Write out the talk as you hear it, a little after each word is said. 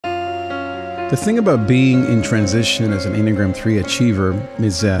The thing about being in transition as an Enneagram 3 achiever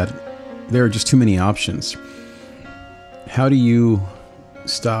is that there are just too many options. How do you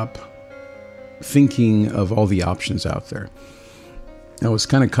stop thinking of all the options out there? I was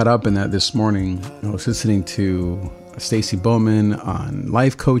kind of caught up in that this morning. I was listening to Stacy Bowman on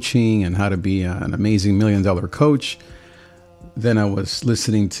life coaching and how to be an amazing $1 million coach. Then I was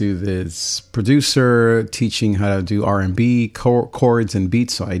listening to this producer teaching how to do R&B chords and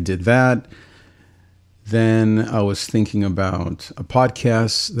beats, so I did that. Then I was thinking about a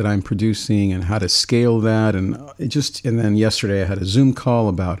podcast that I'm producing and how to scale that, and then yesterday I had a Zoom call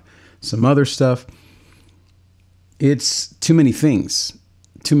about some other stuff. It's too many things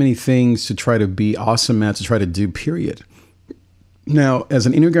to try to be awesome at, to try to do, period. Now, as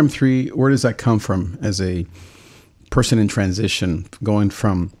an Enneagram 3, where does that come from as a person in transition, going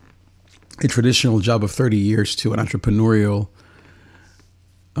from a traditional job of 30 years to an entrepreneurial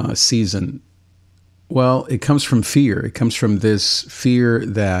season? Well, it comes from fear. It comes from this fear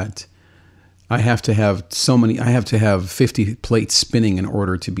that I have to have 50 plates spinning in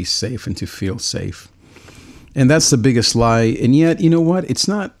order to be safe and to feel safe. And that's the biggest lie. And yet, you know what? It's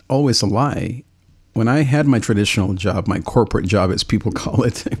not always a lie. When I had my traditional job, my corporate job, as people call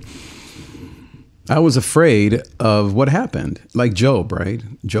it, I was afraid of what happened. Like Job, right?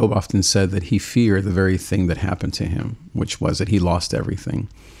 Job often said that he feared the very thing that happened to him, which was that he lost everything.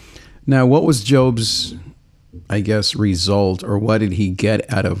 Now, what was Job's, result, or what did he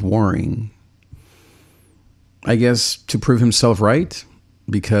get out of worrying? I guess to prove himself right,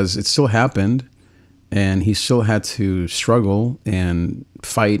 because it still happened, and he still had to struggle and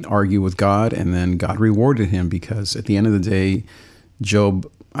fight, argue with God, and then God rewarded him, because at the end of the day,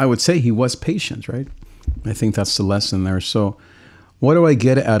 Job, I would say he was patient, right? I think that's the lesson there. So what do I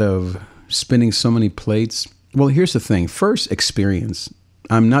get out of spinning so many plates? Well, here's the thing. First, experience.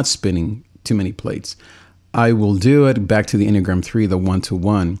 I'm not spinning too many plates. I will do it, back to the Enneagram 3, the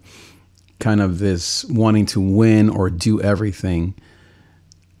 1-to-1, kind of this wanting to win or do everything.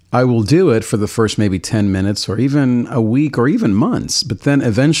 I will do it for the first maybe 10 minutes or even a week or even months, but then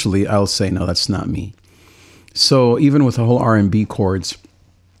eventually I'll say, no, that's not me. So even with the whole R&B chords,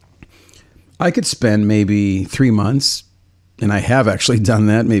 I could spend maybe 3 months, and I have actually done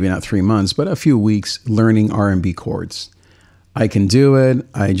that, maybe not 3 months, but a few weeks learning R&B chords. I can do it.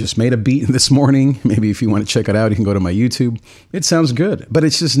 I just made a beat this morning. Maybe if you want to check it out, you can go to my YouTube. It sounds good, but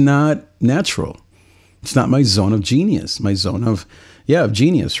it's just not natural. It's not my zone of genius, of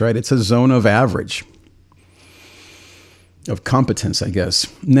genius, right? It's a zone of average, of competence, I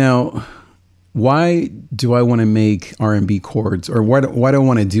guess. Now, why do I want to make R&B chords, or why do I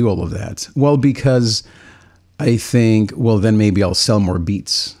want to do all of that? Well, because I think, then maybe I'll sell more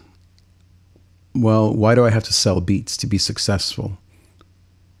beats. Well, why do I have to sell beats to be successful?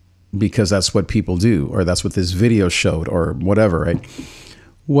 Because that's what people do, or that's what this video showed, or whatever, right?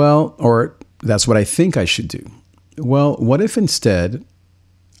 Well, or that's what I think I should do. Well, what if instead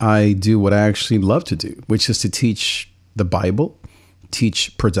I do what I actually love to do, which is to teach the Bible,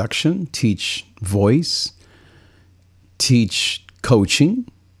 teach production, teach voice, teach coaching,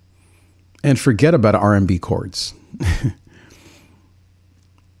 and forget about R&B chords.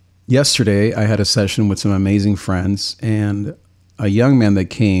 Yesterday, I had a session with some amazing friends, and a young man that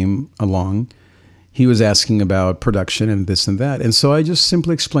came along, he was asking about production and this and that. And so I just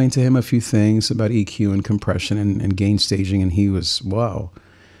simply explained to him a few things about EQ and compression and gain staging, and he was, wow.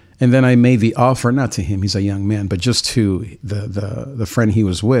 And then I made the offer, not to him, he's a young man, but just to the friend he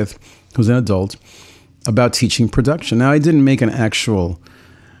was with, who's an adult, about teaching production. Now, I didn't make an actual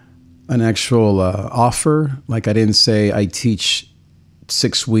offer. Like, I didn't say I teach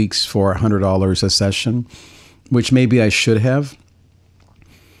 6 weeks for $100 a session, which maybe I should have.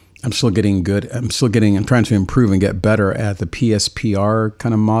 I'm still getting good. I'm trying to improve and get better at the PSPR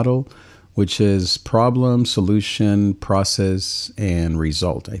kind of model, which is problem, solution, process, and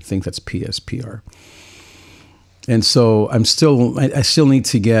result. I think that's PSPR. And so I still need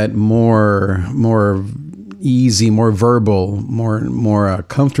to get more easy, more verbal, more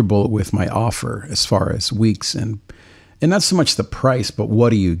comfortable with my offer as far as weeks and not so much the price, but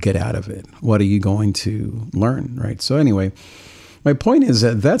what do you get out of it? What are you going to learn, right? So anyway, my point is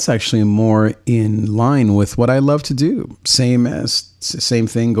that that's actually more in line with what I love to do. Same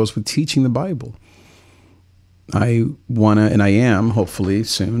thing goes with teaching the Bible. I am hopefully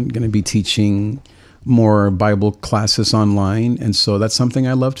soon going to be teaching more Bible classes online. And so that's something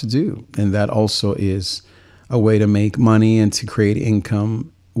I love to do. And that also is a way to make money and to create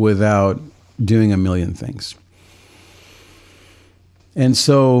income without doing a million things. And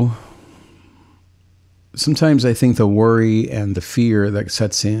so sometimes I think the worry and the fear that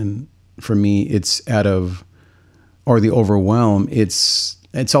sets in for me, it's the overwhelm, it's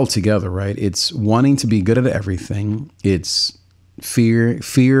all together, right? It's wanting to be good at everything. It's fear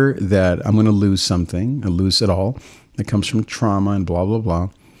that I'm going to lose something, lose it all. That comes from trauma and blah, blah, blah.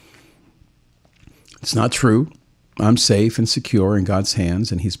 It's not true. I'm safe and secure in God's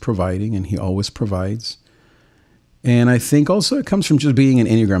hands, and He's providing, and He always provides. And I think also it comes from just being an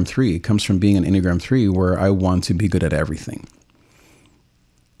Enneagram 3. It comes from being an Enneagram 3 where I want to be good at everything.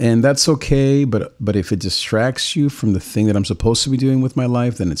 And that's okay, but if it distracts you from the thing that I'm supposed to be doing with my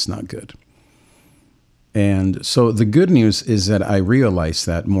life, then it's not good. And so the good news is that I realize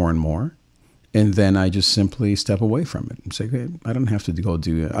that more and more. And then I just simply step away from it and say, okay, I don't have to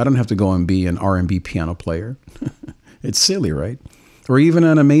go and be an R&B piano player. It's silly, right? Or even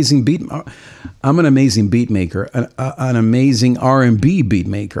an amazing I'm an amazing beat maker, an amazing R&B beat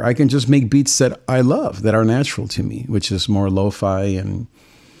maker. I can just make beats that I love, that are natural to me, which is more lo-fi and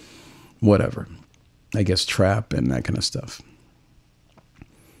whatever, I guess trap and that kind of stuff.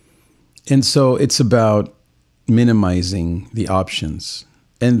 And so it's about minimizing the options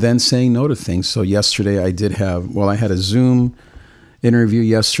and then saying no to things. So yesterday I had a Zoom interview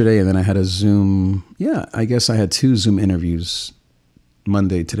yesterday, and then I had a Zoom. Yeah, I guess I had 2 Zoom interviews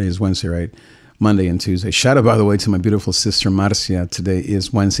Monday. Today is Wednesday, right? Monday and Tuesday. Shout out, by the way, to my beautiful sister, Marcia. Today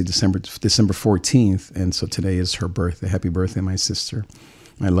is Wednesday, December 14th. And so today is her birthday. Happy birthday, my sister.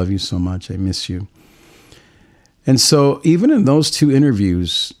 I love you so much. I miss you. And so even in those 2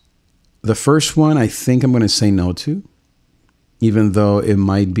 interviews, the first one I think I'm going to say no to, even though it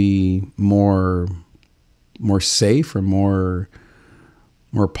might be more safe or more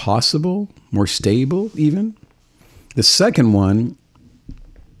possible, more stable even. The second one,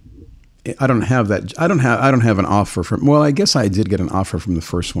 I don't have an offer from, well, I guess I did get an offer from the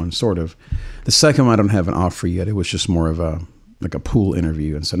first one, sort of. The second one, I don't have an offer yet. It was just more of a pool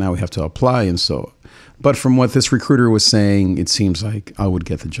interview. And so now we have to apply. And so, but from what this recruiter was saying, it seems like I would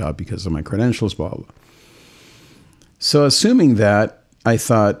get the job because of my credentials, blah, blah. So assuming that, I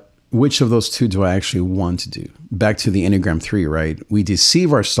thought, which of those 2 do I actually want to do? Back to the Enneagram 3, right? We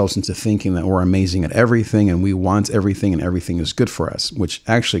deceive ourselves into thinking that we're amazing at everything and we want everything and everything is good for us, which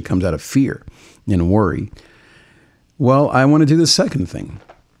actually comes out of fear and worry. Well, I want to do the second thing.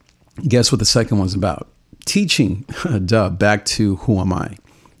 Guess what the second one's about? Teaching. Back to who am I?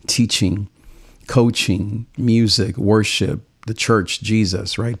 Teaching, coaching, music, worship, the church,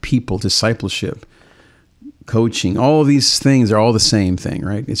 Jesus, right? People, discipleship, coaching, all these things are all the same thing,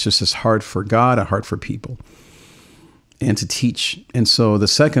 right? It's just this heart for God, a heart for people, and to teach. And so the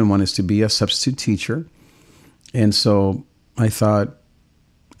second one is to be a substitute teacher. And so I thought,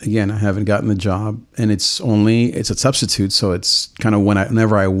 again, I haven't gotten the job, and it's a substitute. So it's kind of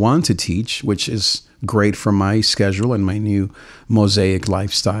whenever I want to teach, which is great for my schedule and my new Mosaic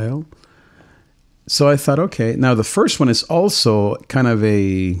lifestyle. So I thought, okay, now the first one is also kind of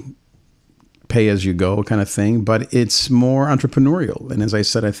a pay-as-you-go kind of thing, but it's more entrepreneurial. And as I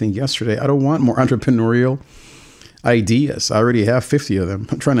said, I think yesterday, I don't want more entrepreneurial ideas. I already have 50 of them.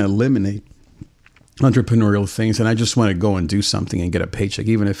 I'm trying to eliminate entrepreneurial things, and I just want to go and do something and get a paycheck,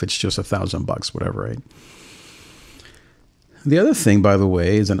 even if it's just $1,000, whatever, right? The other thing, by the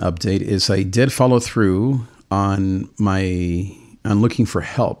way, is an update, is I did follow through on looking for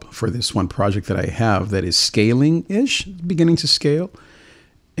help for this one project that I have that is scaling-ish, beginning to scale.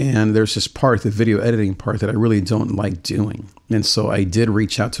 And there's this part, the video editing part, that I really don't like doing. And so I did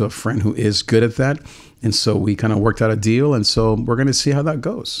reach out to a friend who is good at that. And so we kind of worked out a deal. And so we're going to see how that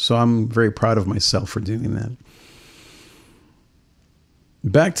goes. So I'm very proud of myself for doing that.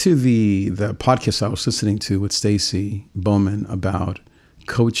 Back to the podcast I was listening to with Stacy Bowman about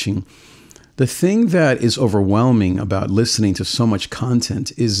coaching. The thing that is overwhelming about listening to so much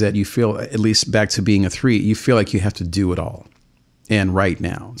content is that you feel, at least back to being a 3, you feel like you have to do it all. And right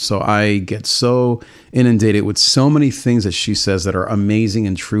now. So I get so inundated with so many things that she says that are amazing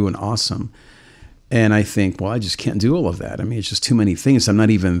and true and awesome. And I think, well, I just can't do all of that. I mean, it's just too many things. I'm not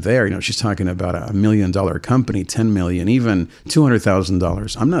even there. You know, she's talking about $1 million company, 10 million, even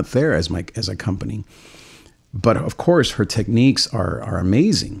 $200,000. I'm not there as a company. But of course, her techniques are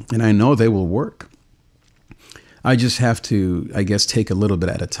amazing, and I know they will work. I just have to, I guess, take a little bit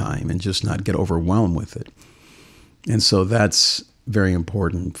at a time and just not get overwhelmed with it. And so that's very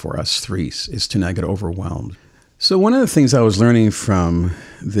important for us 3s, is to not get overwhelmed. So one of the things I was learning from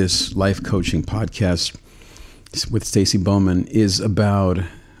this life coaching podcast with Stacy Bowman is about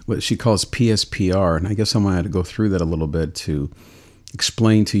what she calls PSPR. And I guess I wanted to go through that a little bit to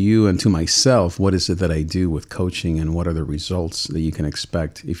explain to you and to myself what is it that I do with coaching and what are the results that you can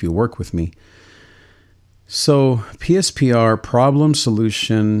expect if you work with me. So PSPR, problem,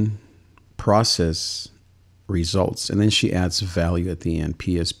 solution, process, results. And then she adds value at the end.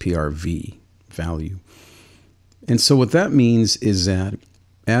 P is PRV, value. And so what that means is that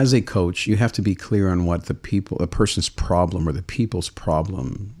as a coach, you have to be clear on what a person's problem or the people's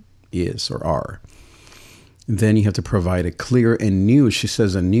problem is or are. Then you have to provide a clear and new, she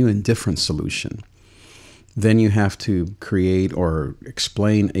says, a new and different solution. Then you have to create or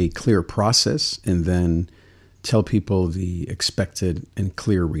explain a clear process and then tell people the expected and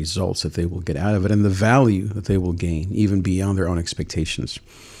clear results that they will get out of it and the value that they will gain, even beyond their own expectations.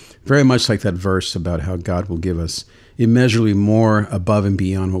 Very much like that verse about how God will give us immeasurably more above and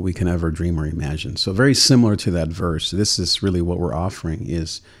beyond what we can ever dream or imagine. So very similar to that verse. This is really what we're offering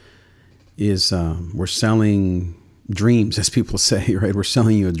is we're selling dreams, as people say, right? We're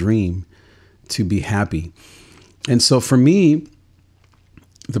selling you a dream to be happy. And so for me,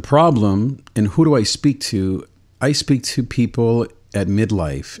 the problem, and who do I speak to? I speak to people at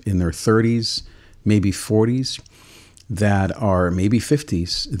midlife in their 30s, maybe 40s, that are maybe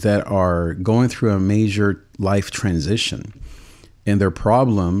 50s, that are going through a major life transition. And their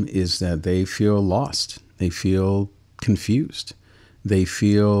problem is that they feel lost. They feel confused. They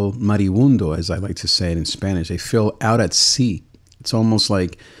feel maribundo, as I like to say it in Spanish. They feel out at sea. It's almost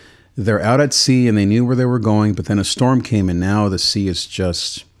like they're out at sea and they knew where they were going, but then a storm came and now the sea is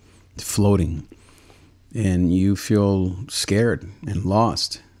just floating. And you feel scared and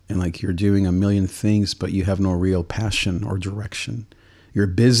lost and like you're doing a million things, but you have no real passion or direction. You're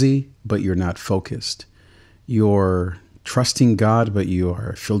busy, but you're not focused. You're trusting God, but you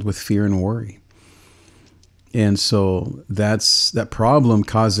are filled with fear and worry. And so that problem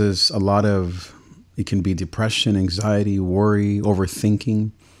causes a lot of, it can be depression, anxiety, worry,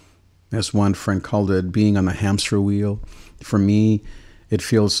 overthinking. As one friend called it, being on the hamster wheel. For me, it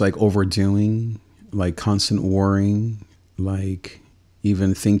feels like overdoing, like constant worrying, like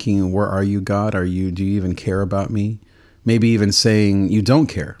even thinking, where are you, God? Do you even care about me? Maybe even saying you don't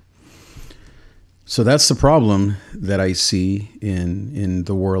care. So that's the problem that I see in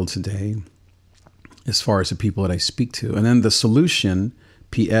the world today, as far as the people that I speak to. And then the solution,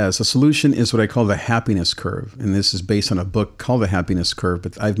 PS, a solution is what I call the happiness curve. And this is based on a book called The Happiness Curve,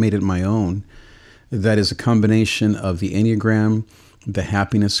 but I've made it my own. That is a combination of the Enneagram, the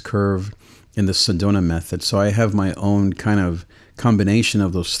happiness curve, and the Sedona method. So I have my own kind of combination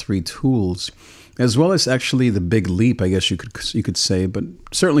of those three tools, as well as actually the big leap, I guess you could say, but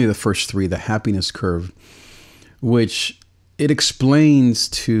certainly the first three, the happiness curve, which it explains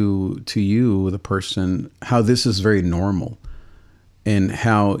to you, the person, how this is very normal and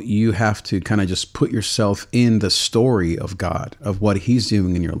how you have to kind of just put yourself in the story of God, of what he's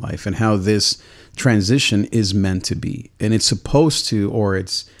doing in your life and how this transition is meant to be. And it's supposed to, or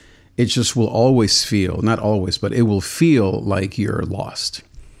it just will always feel, not always, but it will feel like you're lost.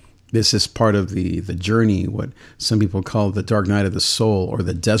 This is part of the journey, what some people call the dark night of the soul or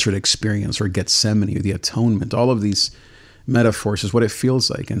the desert experience or Gethsemane or the atonement. All of these metaphors is what it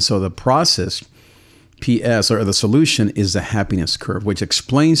feels like. And so the process, PS, or the solution is the happiness curve, which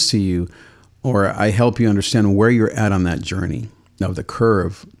explains to you, or I help you understand where you're at on that journey of the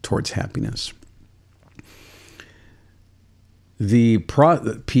curve towards happiness. The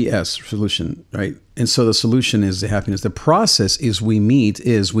PS solution, right? And so the solution is the happiness. The process is we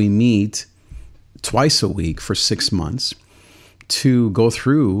meet twice a week for 6 months to go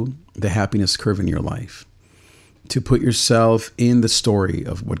through the happiness curve in your life, to put yourself in the story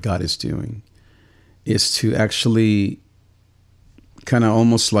of what God is doing, is to actually kind of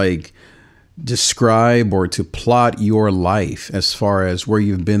almost like describe or to plot your life as far as where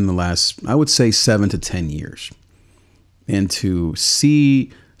you've been the last, I would say 7 to 10 years. And to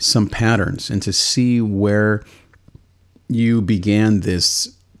see some patterns and to see where you began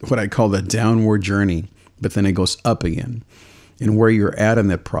this, what I call the downward journey, but then it goes up again. And where you're at in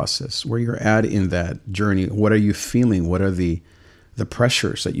that process, where you're at in that journey, what are you feeling? What are the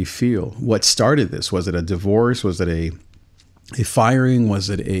pressures that you feel? What started this? Was it a divorce? Was it a firing? Was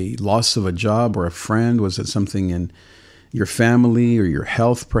it a loss of a job or a friend? Was it something in your family or your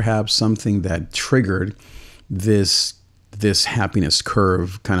health, perhaps something that triggered this happiness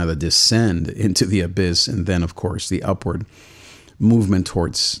curve, kind of a descend into the abyss, and then, of course, the upward movement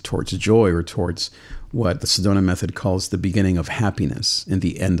towards joy, or towards what the Sedona method calls the beginning of happiness and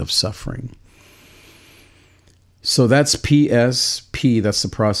the end of suffering. So that's PSP, that's the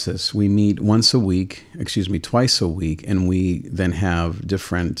process. We meet twice a week, and we then have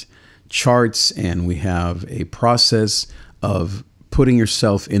different charts, and we have a process of putting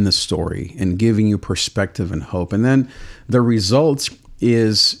yourself in the story and giving you perspective and hope. And then the result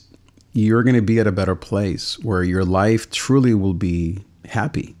is you're going to be at a better place where your life truly will be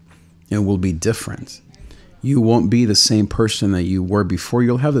happy It will be different. You won't be the same person that you were before.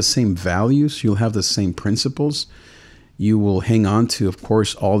 You'll have the same values. You'll have the same principles. You will hang on to, of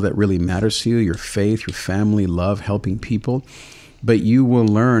course, all that really matters to you, your faith, your family, love, helping people. But you will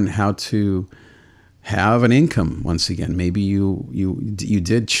learn how to have an income once again. Maybe you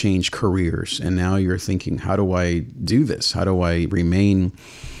did change careers, and now you're thinking, how do I do this? How do I remain?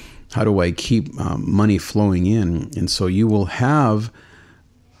 How do I keep money flowing in? And so you will have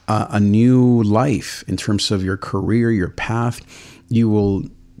a new life in terms of your career, your path. You will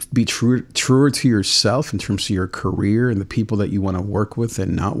be truer to yourself in terms of your career and the people that you want to work with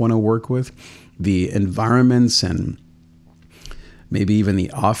and not want to work with, the environments and maybe even the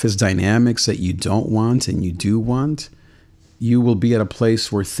office dynamics that you don't want and you do want. You will be at a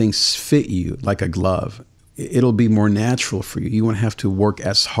place where things fit you like a glove. It'll be more natural for you. You won't have to work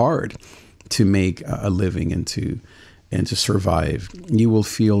as hard to make a living and to survive. You will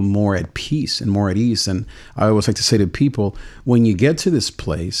feel more at peace and more at ease. And I always like to say to people, when you get to this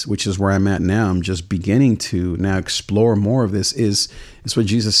place, which is where I'm at now, I'm just beginning to now explore more of this, is what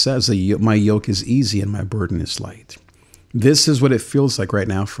Jesus says, my yoke is easy and my burden is light. This is what it feels like right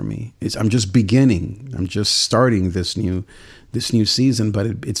now for me. I'm just beginning. I'm just starting this new season, but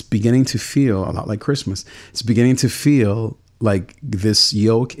it's beginning to feel a lot like Christmas. It's beginning to feel like this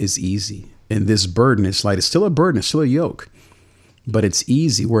yoke is easy and this burden is light. It's still a burden. It's still a yoke, but it's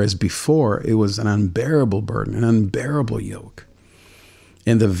easy. Whereas before it was an unbearable burden, an unbearable yoke.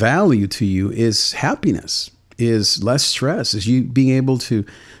 And the value to you is happiness, is less stress, is you being able to,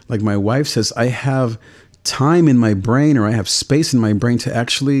 like my wife says, I have time in my brain, or I have space in my brain to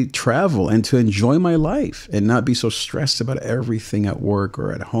actually travel and to enjoy my life and not be so stressed about everything at work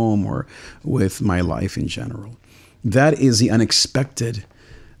or at home or with my life in general. That is the unexpected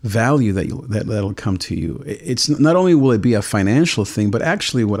value that'll come to you. It's not only will it be a financial thing, but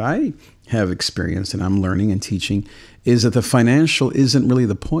actually what I have experienced and I'm learning and teaching is that the financial isn't really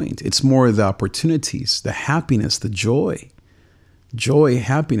the point. It's more the opportunities, the happiness, the joy,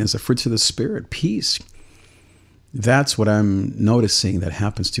 happiness, the fruits of the Spirit, peace. That's what I'm noticing that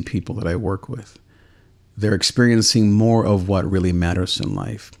happens to people that I work with. They're experiencing more of what really matters in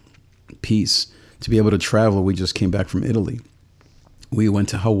life. Peace. To be able to travel. We just came back from Italy. We went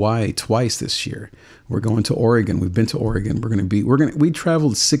to Hawaii twice this year. We're going to Oregon. We've been to Oregon. We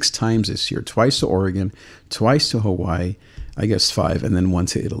traveled 6 times this year, twice to Oregon, twice to Hawaii, I guess 5, and then 1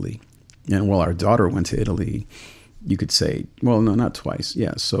 to Italy. And while our daughter went to Italy, you could say, well, no, not twice.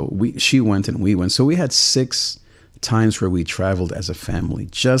 Yeah. So she went and we went. So we had 6 times where we traveled as a family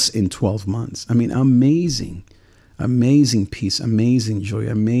just in 12 months. I mean, amazing peace, amazing joy,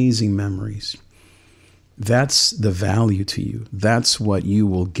 amazing memories. That's the value to you. That's what you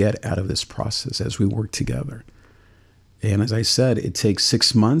will get out of this process as we work together. And as I said, it takes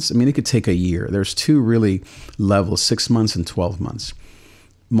 6 months. I mean, it could take a year. There's 2 really levels, 6 months and 12 months.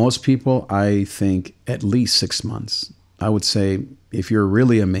 Most people, I think, at least 6 months. I would say if you're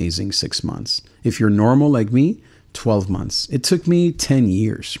really amazing, 6 months. If you're normal like me, 12 months. It took me 10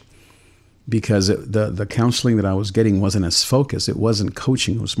 years because the counseling that I was getting wasn't as focused. It wasn't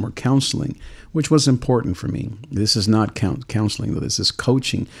coaching. It was more counseling, which was important for me. This is not counseling, though. This is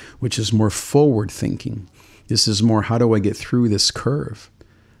coaching, which is more forward thinking. This is more, how do I get through this curve?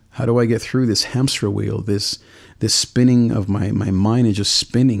 How do I get through this hamster wheel, this spinning of my mind is just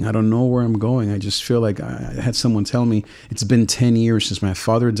spinning. I don't know where I'm going. I just feel like I had someone tell me it's been 10 years since my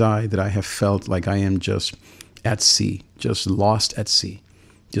father died that I have felt like I am just at sea, just lost at sea,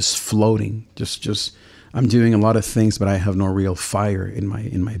 just floating, just I'm doing a lot of things, but I have no real fire in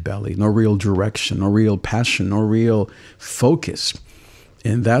my belly, no real direction, no real passion, no real focus.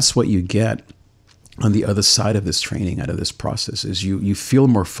 And that's what you get on the other side of this training, out of this process, is you feel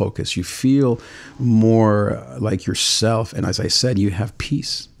more focused, you feel more like yourself. And as I said, you have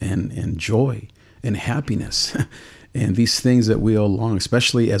peace and joy and happiness. And these things that we all long,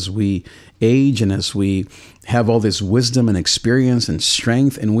 especially as we age and as we have all this wisdom and experience and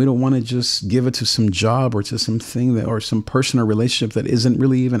strength, and we don't want to just give it to some job or to something or some person or relationship that isn't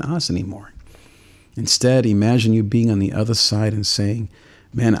really even us anymore. Instead, imagine you being on the other side and saying,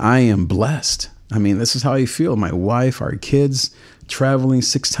 man, I am blessed. I mean, this is how I feel. My wife, our kids, traveling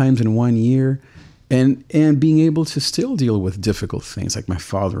 6 times in 1 year, and being able to still deal with difficult things like my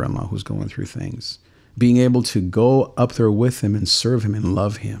father-in-law who's going through things. Being able to go up there with him and serve him and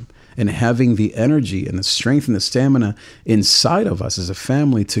love him, and having the energy and the strength and the stamina inside of us as a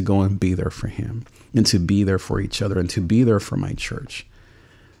family to go and be there for him and to be there for each other and to be there for my church.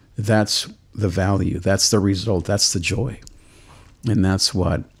 That's the value. That's the result. That's the joy. And that's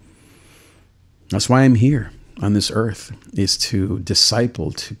why I'm here. on this earth is to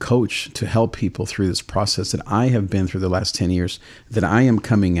disciple, to coach, to help people through this process that I have been through the last 10 years, that I am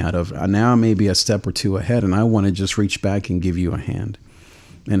coming out of. Now maybe a step or two ahead, and I want to just reach back and give you a hand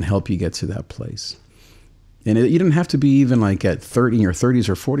and help you get to that place. And you don't have to be even like at 30 or 30s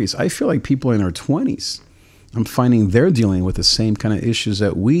or 40s. I feel like people in their 20s, I'm finding they're dealing with the same kind of issues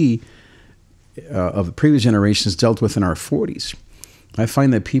that we of the previous generations dealt with in our 40s. I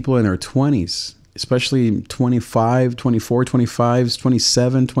find that people in their 20s, especially 25, 24, 25,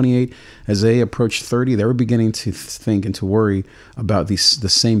 27, 28, as they approach 30, they were beginning to think and to worry about the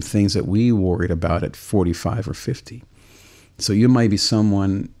same things that we worried about at 45 or 50. So you might be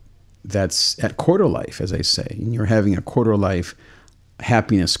someone that's at quarter life, as I say, and you're having a quarter life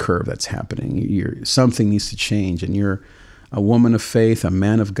happiness curve that's happening. Something needs to change, and you're a woman of faith, a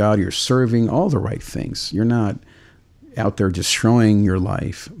man of God. You're serving all the right things. You're not out there destroying your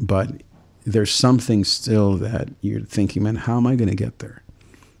life, but there's something still that you're thinking, man, how am I going to get there?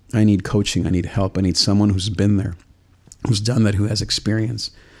 I need coaching. I need help. I need someone who's been there, who's done that, who has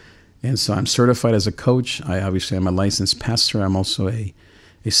experience. And so I'm certified as a coach. I obviously am a licensed pastor. I'm also a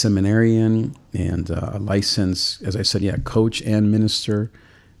seminarian and a licensed, as I said, coach and minister.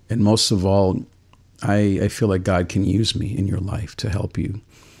 And most of all, I feel like God can use me in your life to help you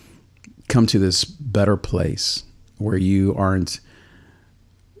come to this better place where you aren't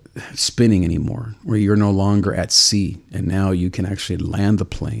spinning anymore, where you're no longer at sea, and now you can actually land the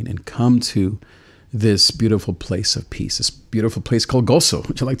plane and come to this beautiful place of peace, this beautiful place called Gozo,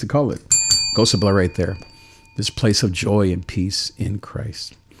 which I like to call it. Gozo right there. This place of joy and peace in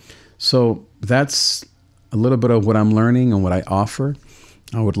Christ. So that's a little bit of what I'm learning and what I offer.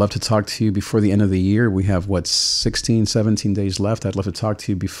 I would love to talk to you before the end of the year. We have, 16, 17 days left. I'd love to talk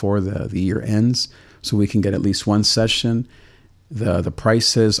to you before the year ends so we can get at least one session. The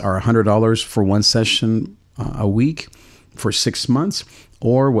prices are $100 for one session a week for 6 months,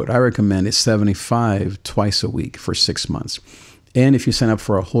 or what I recommend is $75 twice a week for 6 months. And if you sign up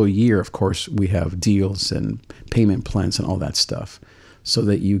for a whole year, of course, we have deals and payment plans and all that stuff so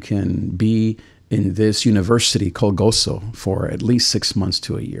that you can be in this university called Gozo for at least 6 months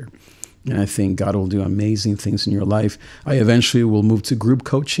to a year. And I think God will do amazing things in your life. I eventually will move to group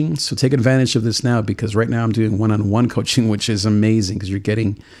coaching. So take advantage of this now, because right now I'm doing one-on-one coaching, which is amazing because you're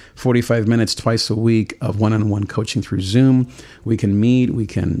getting 45 minutes twice a week of one-on-one coaching through Zoom. We can meet, we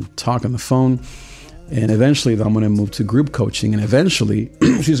can talk on the phone. And eventually I'm going to move to group coaching. And eventually,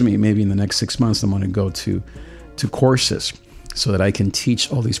 maybe in the next 6 months, I'm going to go to courses so that I can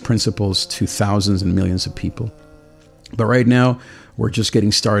teach all these principles to thousands and millions of people. But right now, we're just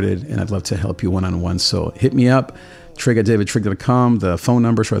getting started, and I'd love to help you one-on-one. So hit me up, Trig at davidTrig.com. The phone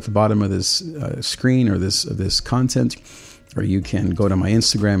numbers are at the bottom of this screen or this content, or you can go to my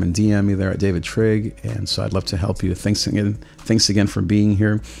Instagram and DM me there at davidTrig. And so I'd love to help you. Thanks again for being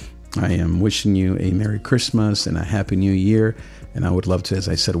here. I am wishing you a Merry Christmas and a Happy New Year. And I would love to, as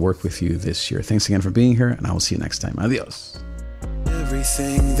I said, work with you this year. Thanks again for being here, and I will see you next time. Adios.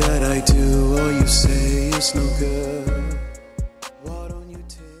 Everything that I do, all you say is no good.